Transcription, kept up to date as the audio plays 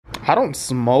I don't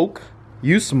smoke.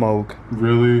 You smoke.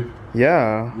 Really?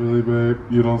 Yeah. Really, babe?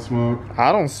 You don't smoke?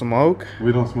 I don't smoke.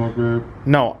 We don't smoke, babe?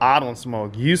 No, I don't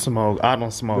smoke. You smoke. I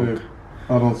don't smoke. Babe,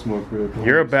 I don't smoke, babe.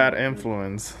 You're a bad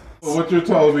influence. So what you're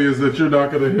telling me is that you're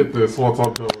not gonna hit this once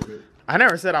I'm done with it. I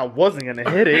never said I wasn't gonna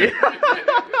hit it.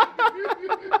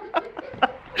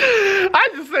 I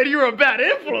just said you were a bad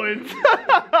influence.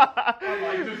 I'm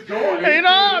like, just go ahead. You know,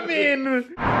 I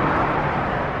mean.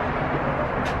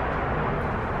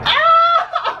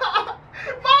 Ah!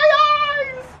 My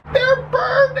eyes! They're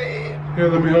burning! Here,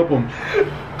 let me help him.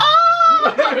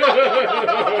 Ah!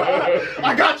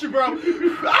 I got you, bro.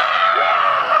 Ah!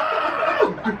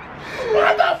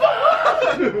 What the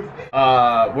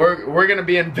fuck? We're gonna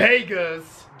be in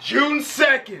Vegas June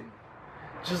 2nd.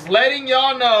 Just letting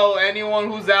y'all know, anyone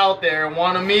who's out there and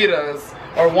wanna meet us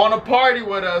or wanna party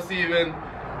with us even,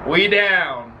 we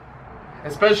down.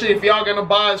 Especially if y'all gonna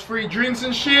buy us free drinks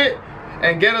and shit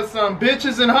and get us some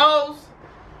bitches and hoes,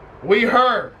 we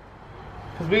heard.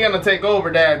 Cause we gonna take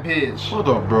over that bitch. Hold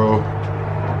up, bro.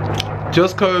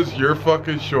 Just cause you're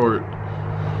fucking short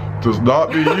does not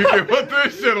mean you can put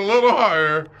this shit a little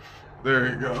higher. There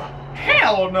you go.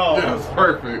 Hell no. That's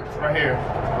perfect. Right here.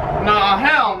 Nah,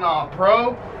 hell no,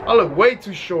 bro. I look way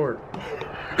too short.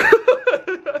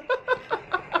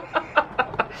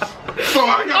 So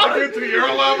I gotta get to your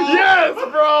level? Yes,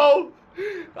 bro.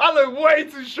 I look way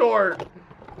too short.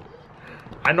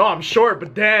 I know I'm short,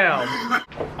 but damn.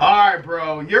 Alright,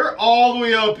 bro. You're all the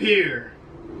way up here.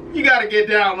 You gotta get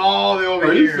down all the way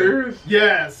over here. Are you serious?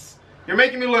 Yes. You're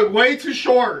making me look way too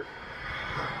short.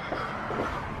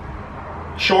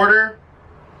 Shorter.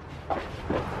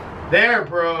 There,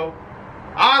 bro.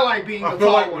 I like being the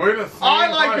tall one. We're the same I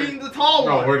like height. being the tall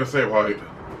one. No, we're the same height.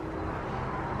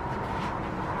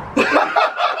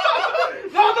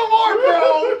 Not no more,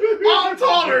 bro. I'm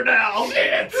taller now.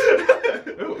 Shit.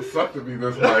 It would suck to be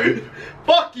this height.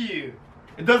 Fuck you.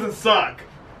 It doesn't suck.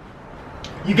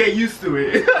 You get used to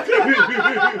it.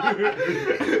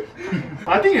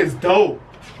 I think it's dope.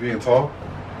 Being tall?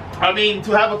 I mean,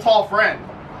 to have a tall friend.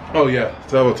 Oh yeah,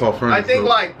 to have a tall friend. I think,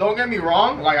 like, don't get me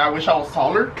wrong, like, I wish I was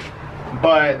taller,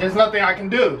 but there's nothing I can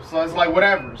do, so it's like,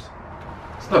 whatever's.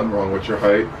 there's nothing wrong with your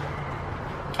height.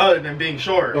 Other than being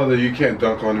short. Other you can't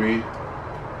dunk on me.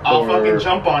 I'll or fucking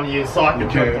jump on you so I can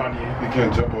jump on you. You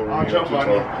can't jump over I'll me. jump on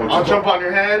you. I'll jump on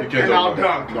your head and I'll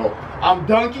dunk. No. I'm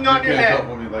dunking on your You can't head. jump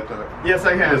on me like that. Yes,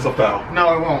 I can. It's a foul.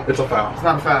 No, it won't. It's a foul. It's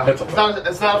not a foul. It's a foul.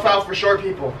 It's not a foul for short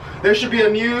people. There should be a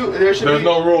new. There's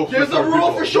no rule for There's short a rule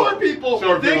people. for short people.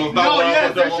 Short people is not no, allowed yes,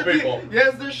 to there jump should on be. people.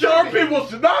 Yes, there should Short be. people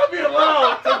should not be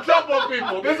allowed to jump on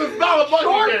people. This is not a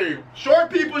monkey game. Short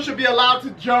people should be allowed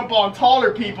to jump on taller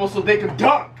people so they can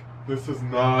dunk. This is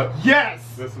not. Yes.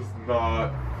 This is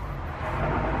not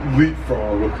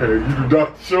leapfrog, okay? You do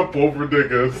not jump over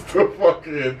niggas to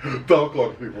fucking dunk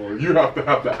on people. You have to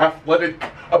have the athletic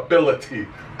ability.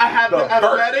 I have the The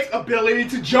athletic ability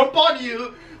to jump on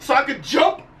you so I could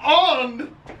jump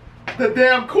on the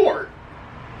damn court.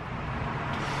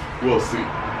 We'll see.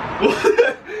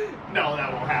 No,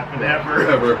 that won't happen ever.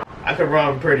 Ever. I can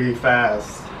run pretty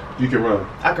fast. You can run.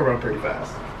 I can run pretty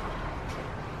fast.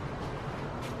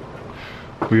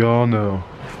 We all know.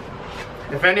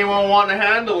 If anyone want to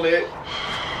handle it,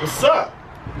 what's up?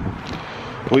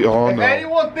 We all If know.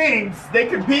 anyone thinks they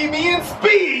can beat me in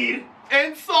speed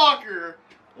and soccer,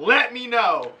 let me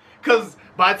know. Cause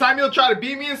by the time you'll try to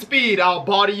beat me in speed, I'll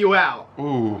body you out.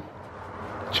 Ooh.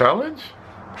 Challenge?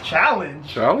 Challenge?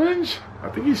 Challenge? I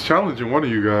think he's challenging one of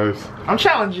you guys. I'm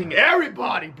challenging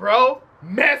everybody, bro.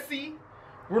 Messi,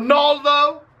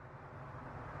 Ronaldo.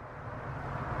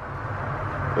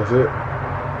 That's it?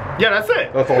 Yeah, that's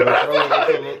it. That's all.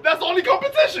 That's the only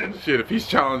competition. Shit, if he's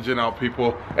challenging out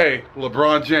people, hey,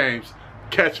 LeBron James,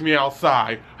 catch me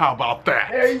outside. How about that?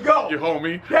 There you go. You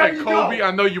homie. There Hey, you Kobe, go.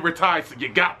 I know you retired, so you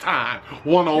got time. There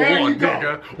One-on-one, you go.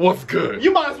 nigga. What's good?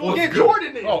 You might as well What's get good?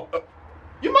 Jordan in. Oh,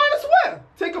 You might as well.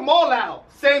 Take them all out.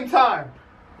 Same time.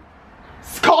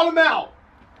 Call him out.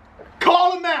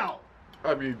 Call him out.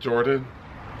 I mean, Jordan.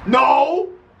 No.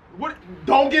 What?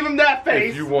 Don't give him that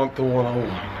face. If you want the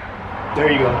one-on-one,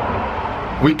 There you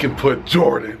go. we can put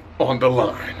Jordan on the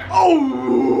line.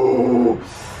 Oh.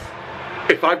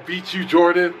 If I beat you,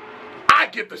 Jordan, I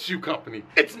get the shoe company.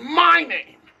 It's my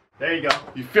name. There you go.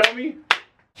 You feel me?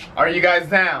 Are you guys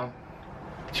down?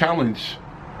 Challenge.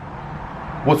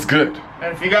 What's good?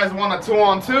 And if you guys want a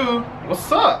 2-on-2,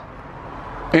 what's up?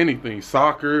 Anything.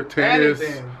 Soccer, tennis,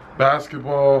 Anything.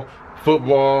 basketball,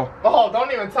 football. Oh,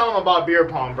 don't even tell them about beer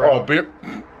pong, bro. Oh,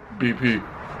 BP.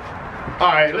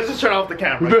 Alright, let's just turn off the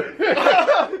camera.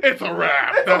 It's a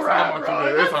wrap. That's how much of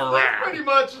it is. It's a wrap. Pretty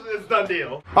much, it's done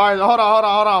deal. Alright, hold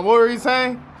on. What were you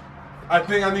saying? I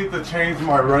think I need to change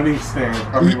my running stance.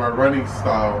 I mean, my running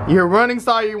style. Your running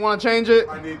style, you want to change it?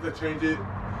 I need to change it,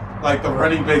 like the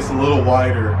running base a little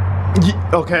wider.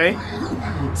 Okay.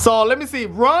 So let me see.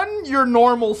 Run your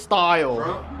normal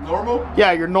style. Normal?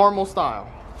 Yeah, your normal style.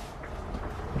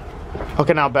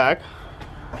 Okay, now back.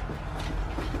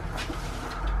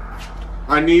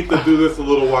 I need to do this a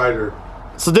little wider.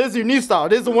 So this is your new style.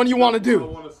 This is the one you want to do. I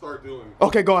want to start doing.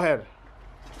 Okay, go ahead.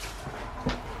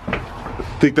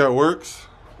 Think that works?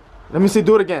 Let me see.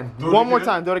 Do it again. Do it One more again?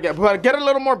 time. Do it again. But get a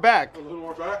little more back. A little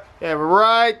more back? Yeah,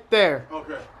 right there.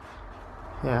 Okay.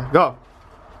 Yeah, go.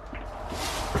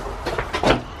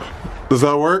 Does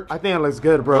that work? I think it looks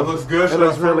good, bro. It looks good? It Should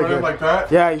looks I start really running good. like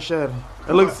that? Yeah, you should.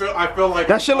 It looks. I feel like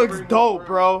That shit looks dope,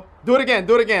 bro. Do it again.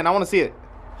 Do it again. I want to see it.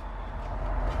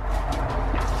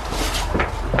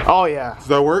 Oh yeah. Does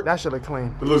that work? That shit look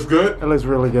clean. It looks good? It looks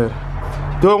really good.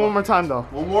 Do it one more time though.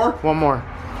 One more? One more.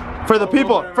 For the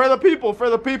people. For the people. For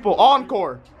the people.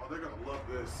 Encore. Oh, they're gonna love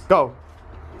this. Go.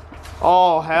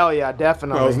 Oh hell yeah,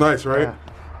 definitely. That was nice, right?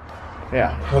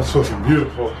 Yeah. That's fucking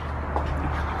beautiful.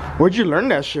 Where'd you learn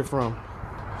that shit from?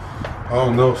 I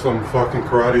don't know, some fucking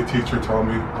karate teacher taught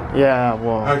me. Yeah,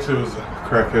 well. Actually, it was a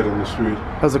crackhead on the street.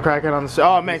 There's a crackhead on the street.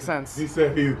 Oh, it makes sense. He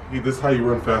said he this is how you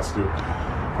run faster.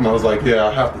 And I was like, yeah,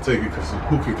 I have to take it because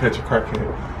who can catch a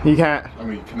crackhead? You can't. I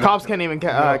mean, Cops can't even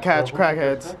catch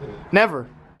crackheads. Never.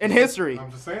 In history.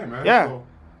 I'm just saying, man. Yeah. So,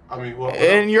 I mean, what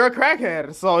And you're a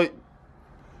crackhead, so.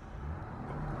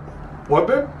 What,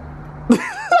 babe?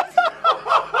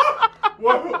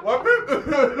 What, babe?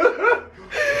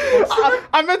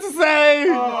 I meant to say,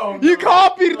 Oh, you no,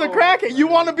 copied the no. crackhead. You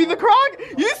want to be the crack?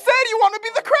 You said you want to be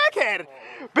the crackhead.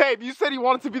 Babe, you said you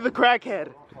wanted to be the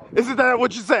crackhead. Isn't that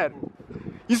what you said?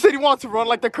 You said you wanted to run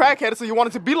like the crackhead, so you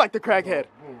wanted to be like the crackhead.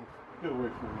 Get away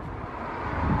from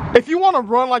me. If you want to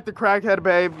run like the crackhead,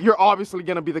 babe, you're obviously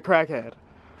going to be the crackhead.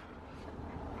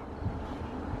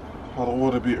 I don't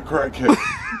want to be a crackhead.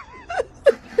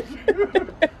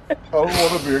 I don't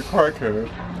want to be a crackhead.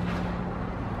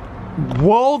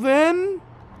 Well then,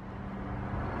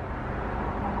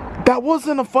 that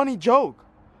wasn't a funny joke.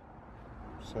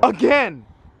 Again.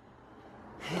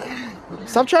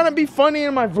 Stop trying to be funny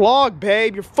in my vlog,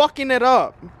 babe. You're fucking it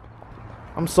up.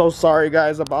 I'm so sorry,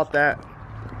 guys, about that.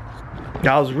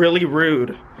 That was really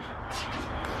rude.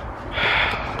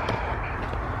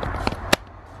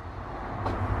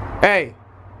 Hey.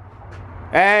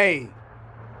 Hey.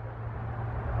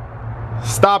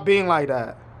 Stop being like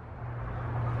that.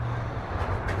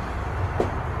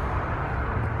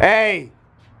 Hey.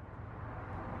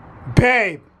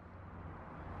 Babe.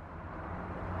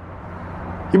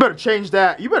 You better change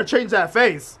that. You better change that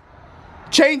face.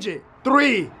 Change it.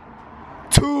 3,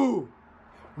 2,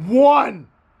 1.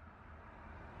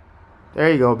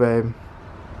 There you go, babe.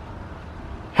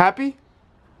 Happy?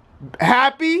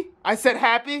 Happy? I said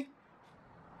happy?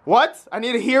 What? I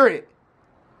need to hear it.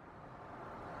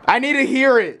 I need to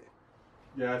hear it.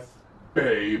 Yes,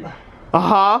 babe.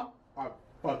 Uh-huh. I'm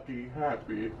fucking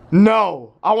happy.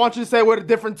 No. I want you to say it with a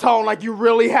different tone, like you're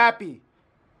really happy.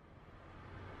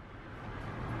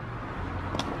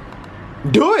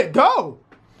 Do it. Go.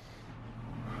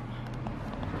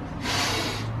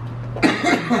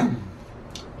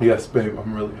 Yes, babe,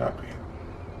 I'm really happy.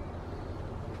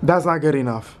 That's not good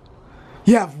enough.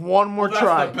 You have one more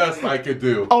try. That's the best I could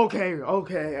do. Okay.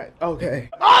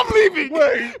 I'm leaving.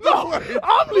 Wait, No, wait.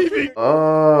 I'm leaving.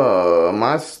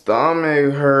 My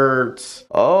stomach hurts.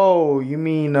 Oh, you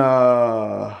mean,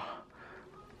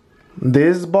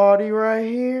 this body right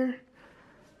here?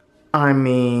 I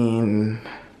mean,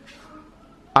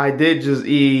 I did just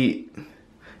eat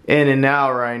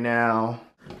In-N-Out right now.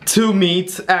 2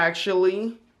 meats,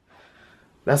 actually.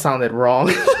 That sounded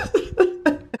wrong.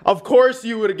 Of course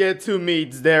you would get 2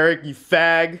 meats, Derek, you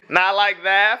fag. Not like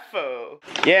that, fool.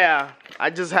 Yeah,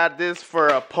 I just had this for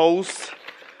a post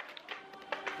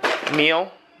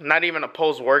meal. Not even a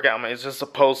post workout, man. It's just a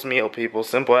post meal, people.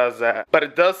 Simple as that. But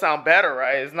it does sound better,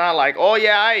 right? It's not like, oh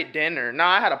yeah, I ate dinner. No,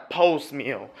 I had a post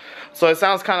meal. So it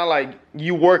sounds kind of like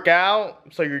you work out,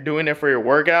 so you're doing it for your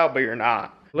workout, but you're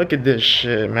not. Look at this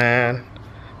shit, man.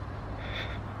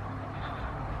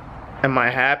 Am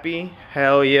I happy?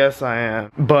 Hell yes, I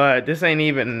am. But this ain't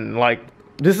even like,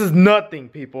 this is nothing,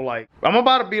 people. Like, I'm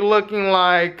about to be looking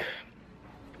like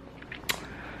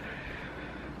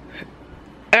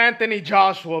Anthony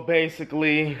Joshua,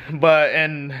 basically, but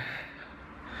in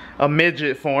a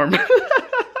midget form.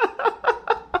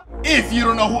 If you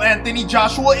don't know who Anthony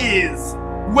Joshua is,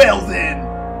 well then,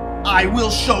 I will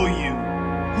show you.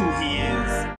 who he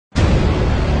is.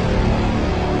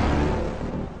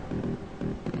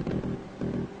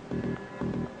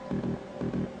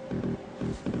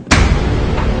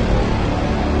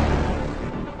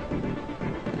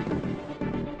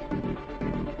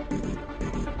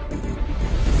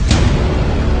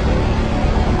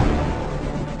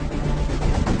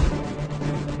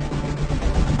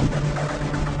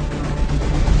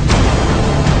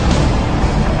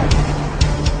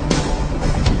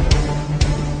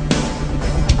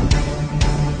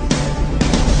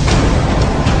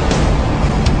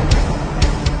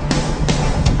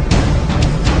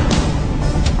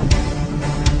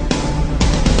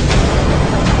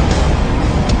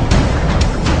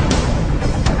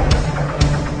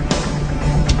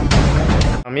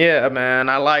 Yeah, man,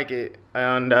 I like it,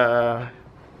 and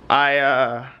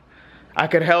I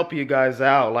could help you guys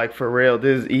out, like, for real.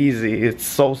 This is easy. It's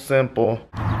so simple.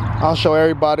 I'll show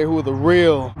everybody who the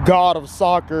real god of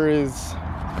soccer is.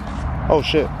 Oh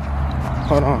shit!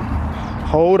 Hold on.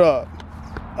 Hold up.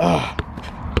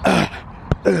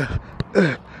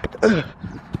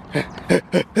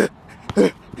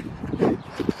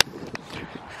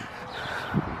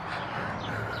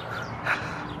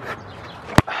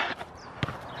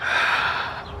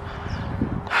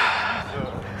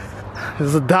 This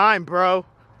is a dime, bro.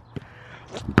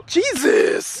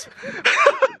 Jesus!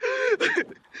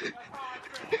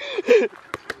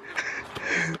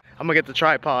 I'm gonna get the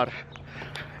tripod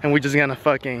and we're just gonna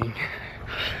fucking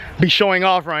be showing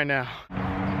off right now.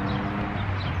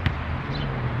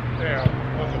 Damn,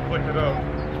 must have flicked it up.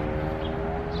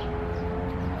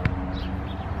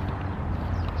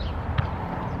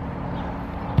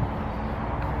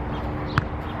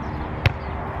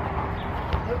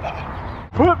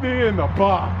 Put me in the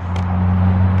box.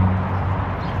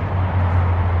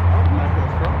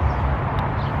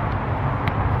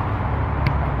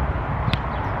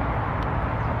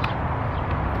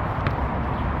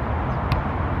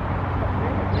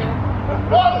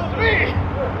 Follow me!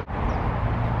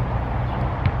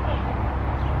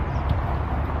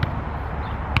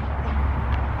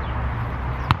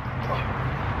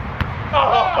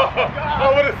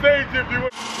 I would have saved you if you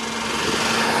would.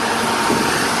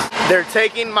 They're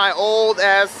taking my old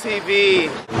ass TV.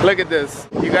 Look at this.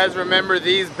 You guys remember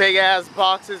these big ass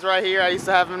boxes right here I used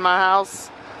to have in my house?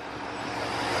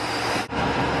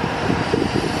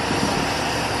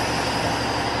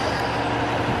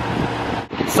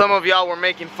 Some of y'all were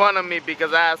making fun of me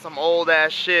because I had some old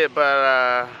ass shit, but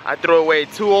I threw away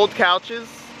 2 old couches,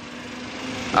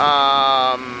 2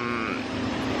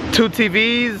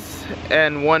 TVs,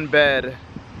 and 1 bed.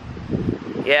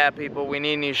 Yeah, people, we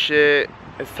need new shit.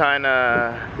 It's time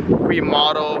to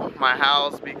remodel my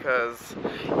house because,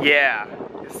 yeah,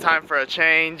 it's time for a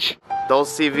change. Those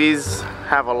TVs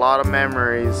have a lot of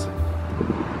memories.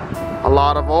 A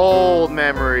lot of old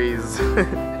memories.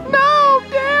 No,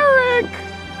 Derek!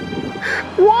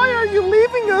 Why are you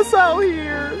leaving us out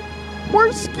here?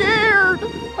 We're scared.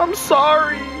 I'm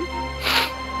sorry.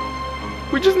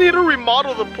 We just need to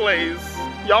remodel the place.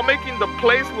 Y'all making the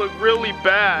place look really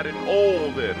bad and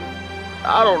old, and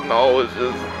I don't know, it's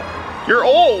just, you're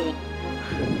old.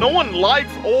 No one likes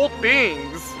old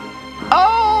things.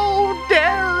 Oh,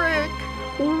 Derek,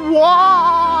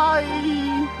 why?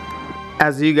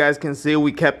 As you guys can see,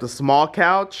 we kept the small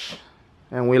couch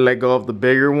and we let go of the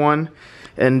bigger one.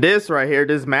 And this right here,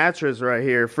 this mattress right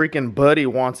here, freaking Buddy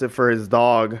wants it for his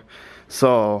dog.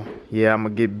 So, yeah, I'm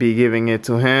gonna be giving it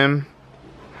to him.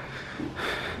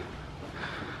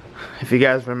 If you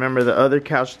guys remember the other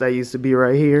couch that used to be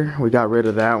right here, we got rid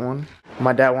of that one.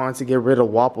 My dad wanted to get rid of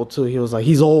Wapple too. He was like,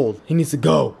 he's old, he needs to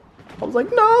go. I was like,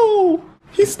 no,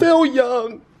 he's still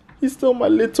young. He's still my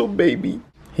little baby.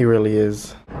 He really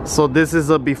is. So this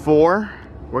is a before.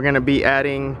 We're gonna be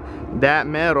adding that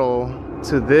metal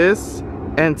to this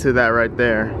and to that right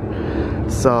there.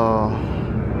 So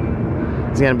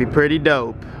it's gonna be pretty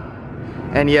dope.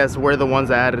 And yes, we're the ones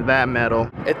that added that metal.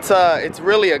 It's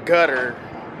really a gutter.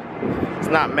 It's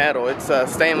not metal, it's a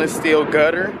stainless steel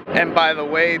gutter. And by the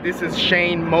way, this is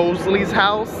Shane Mosley's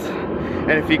house.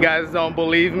 And if you guys don't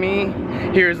believe me,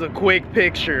 here's a quick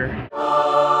picture.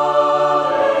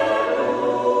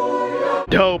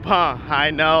 Dope, huh? I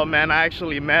know, man, I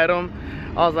actually met him.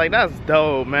 I was like, that's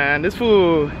dope, man. This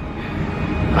fool,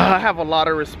 I have a lot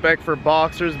of respect for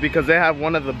boxers because they have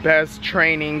one of the best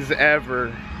trainings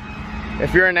ever.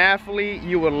 If you're an athlete,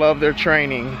 you would love their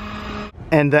training.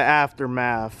 And the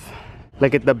aftermath.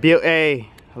 Look at the build. Hey,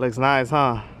 looks nice,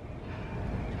 huh?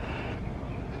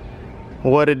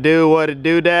 What it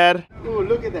do, Dad? Oh,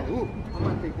 look at that. Ooh, I'm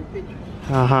gonna take the picture.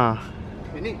 Uh-huh.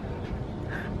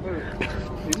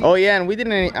 Oh yeah, and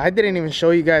I didn't even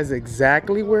show you guys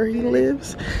exactly where he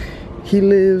lives. He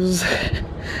lives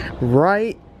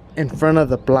right in front of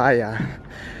the playa.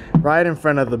 Right in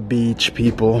front of the beach,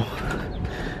 people.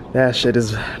 That shit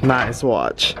is nice,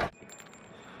 watch.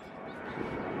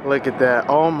 Look at that.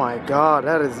 Oh my god,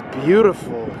 that is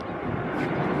beautiful.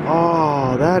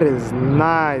 Oh, that is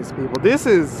nice, people. This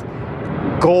is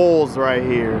goals right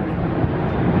here.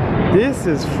 This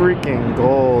is freaking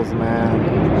goals, man.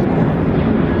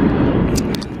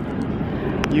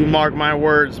 You mark my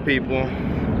words, people.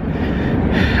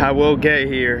 I will get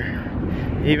here.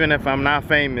 Even if I'm not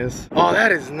famous. Oh,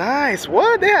 that is nice.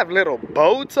 What? They have little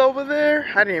boats over there?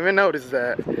 I didn't even notice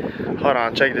that. Hold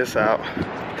on, check this out.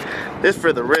 This is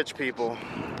for the rich people.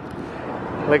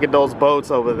 Look at those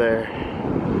boats over there.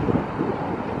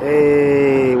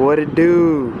 Hey, what it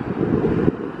do?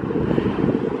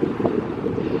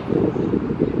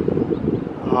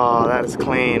 Oh, that is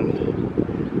clean.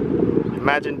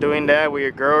 Imagine doing that with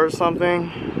your girl or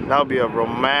something. That would be a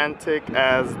romantic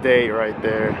ass date right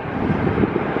there.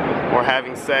 Or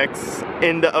having sex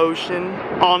in the ocean,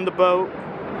 on the boat,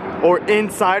 or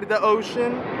inside the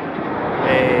ocean.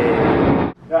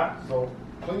 Hey. Yeah, so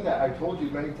clean that. I told you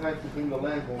many times to clean the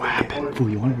lens. What happened? Fool,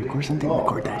 you want to record something?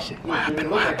 Record that shit. What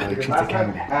happened? Because last time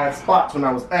I had spots when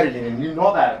I was editing, and you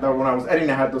know that when I was editing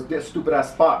I had those stupid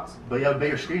ass spots. But you have a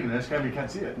bigger screen, and this camera you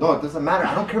can't see it. No, it doesn't matter.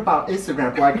 I don't care about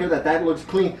Instagram, but I care that looks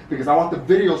clean because I want the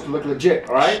videos to look legit,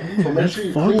 alright? So make sure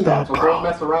you clean that, so don't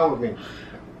mess around with me.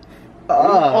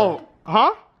 Oh,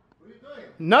 huh? What are you doing?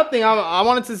 Nothing. I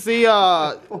wanted to see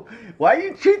Why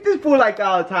you treat this fool like that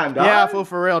all the time, dog? Yeah, fool,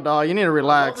 for real, dog. You need to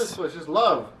relax. This was just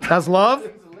love. That's love?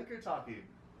 It's a liquor talking.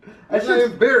 That's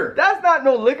just beer. That's not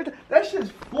no liquor. That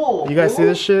shit's full. You guys see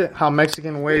this shit? How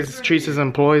Mexican Ways treats his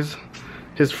employees,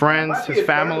 his friends, his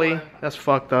family. That's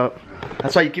fucked up.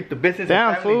 That's why you keep the business.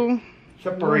 Damn, fool.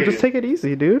 Separated. Just take it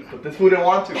easy, dude. But this fool didn't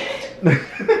want to. He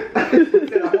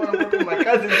said, I want to work with my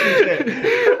cousins.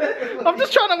 I'm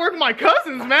just trying to work with my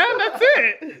cousins, man. That's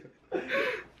it.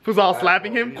 Who's all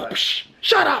slapping him? Psh,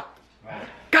 shut up.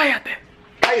 Cállate.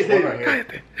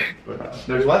 Cállate.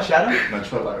 There's one shadow?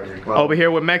 Over here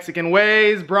with Mexican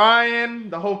Ways, Brian,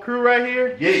 the whole crew right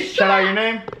here. Yeah. Shout out your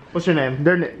name. What's your name?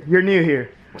 You're new here.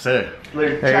 What's that?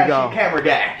 There you go. Camera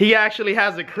guy. He actually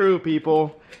has a crew,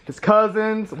 people. His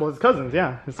cousins. Well, his cousins,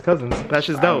 yeah. His cousins. That's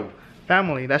just dope.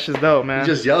 Family. That's just dope, man. He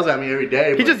just yells at me every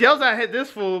day. He just yells at this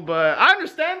fool, but I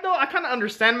understand though. I kind of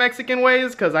understand Mexican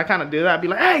Ways because I kind of do that. I'd be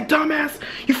like, hey, dumbass,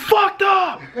 you fucked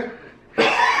up.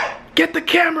 Get the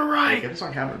camera right. Get this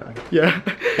on camera, dog. Yeah.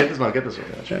 Get this one.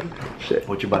 Yeah. Shit.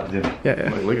 What you about to do? Yeah.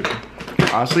 Like, look at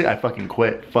this. Honestly, I fucking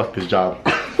quit. Fuck this job.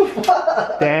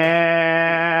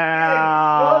 Damn.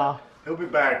 He'll be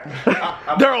back.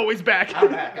 They're always back.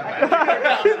 I'm back.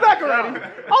 He's back already.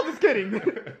 I was just kidding.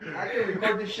 I can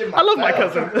record this shit I love my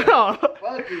cousin. Oh.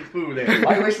 Fuck these fool then.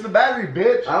 Why you wasting the battery,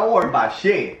 bitch? I don't worry about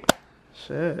shit.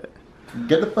 Shit.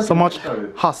 Get the fuck So much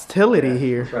hostility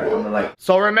here. Right, I'm like,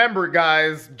 So remember,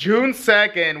 guys, June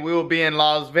 2nd, we will be in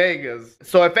Las Vegas.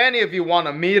 So if any of you want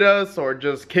to meet us or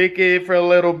just kick it for a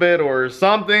little bit or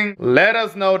something, let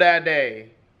us know that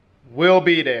day. We'll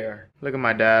be there. Look at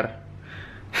my dad.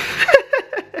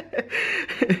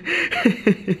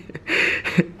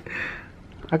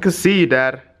 I could see you,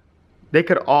 Dad. They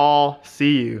could all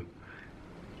see you.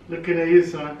 Looking at you,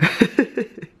 son.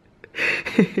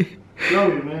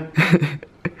 Love you, man.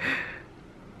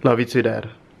 Love you too, Dad.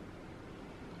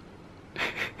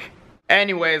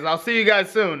 Anyways, I'll see you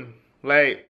guys soon. Late.